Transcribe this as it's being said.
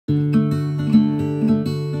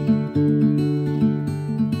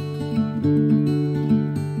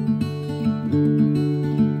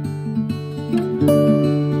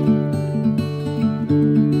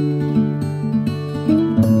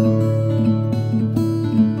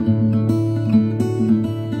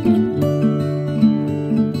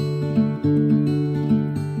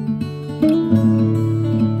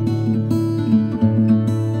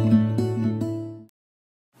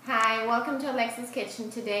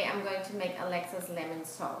today I'm going to make Alexa's lemon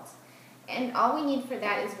salt. And all we need for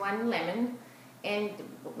that is 1 lemon. And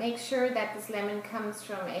make sure that this lemon comes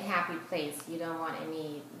from a happy place. You don't want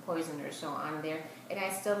any poison or so on there. And I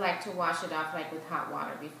still like to wash it off like with hot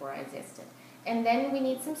water before I zest it. And then we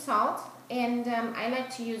need some salt. And I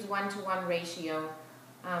like to use 1-to-1 ratio.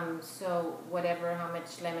 So how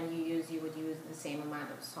much lemon you would use the same amount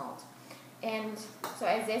of salt. And so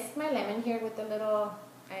I zest my lemon here with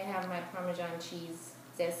I have my Parmesan cheese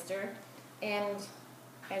zester. And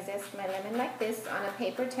I zest my lemon like this on a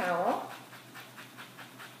paper towel.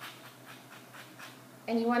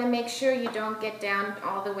 And you want to make sure you don't get down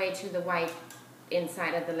all the way to the white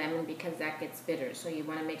inside of the lemon because that gets bitter. So you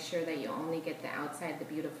want to make sure that you only get the outside, the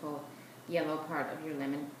beautiful yellow part of your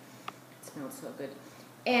lemon. It smells so good.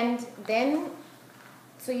 And then,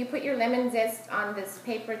 so you put your lemon zest on this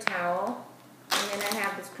paper towel. And then I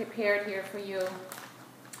have this prepared here for you.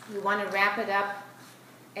 You want to wrap it up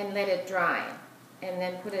and let it dry. And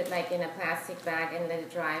then put it like in a plastic bag and let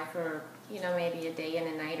it dry for, maybe a day and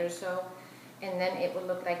a night or so. And then it will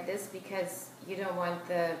look like this because you don't want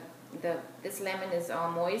this lemon is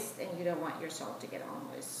all moist and you don't want your salt to get all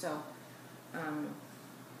moist. So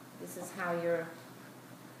this is how your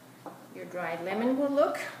dried lemon will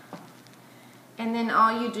look. And then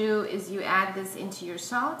all you do is you add this into your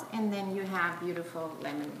salt and then you have beautiful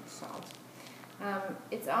lemon salt.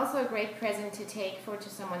 It's also a great present to take to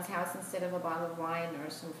someone's house instead of a bottle of wine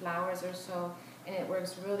or some flowers or so. And it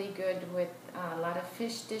works really good with a lot of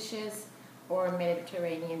fish dishes or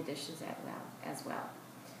Mediterranean dishes as well.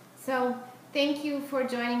 So thank you for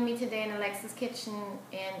joining me today in Alexa's Kitchen,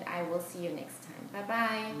 and I will see you next time.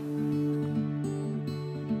 Bye-bye.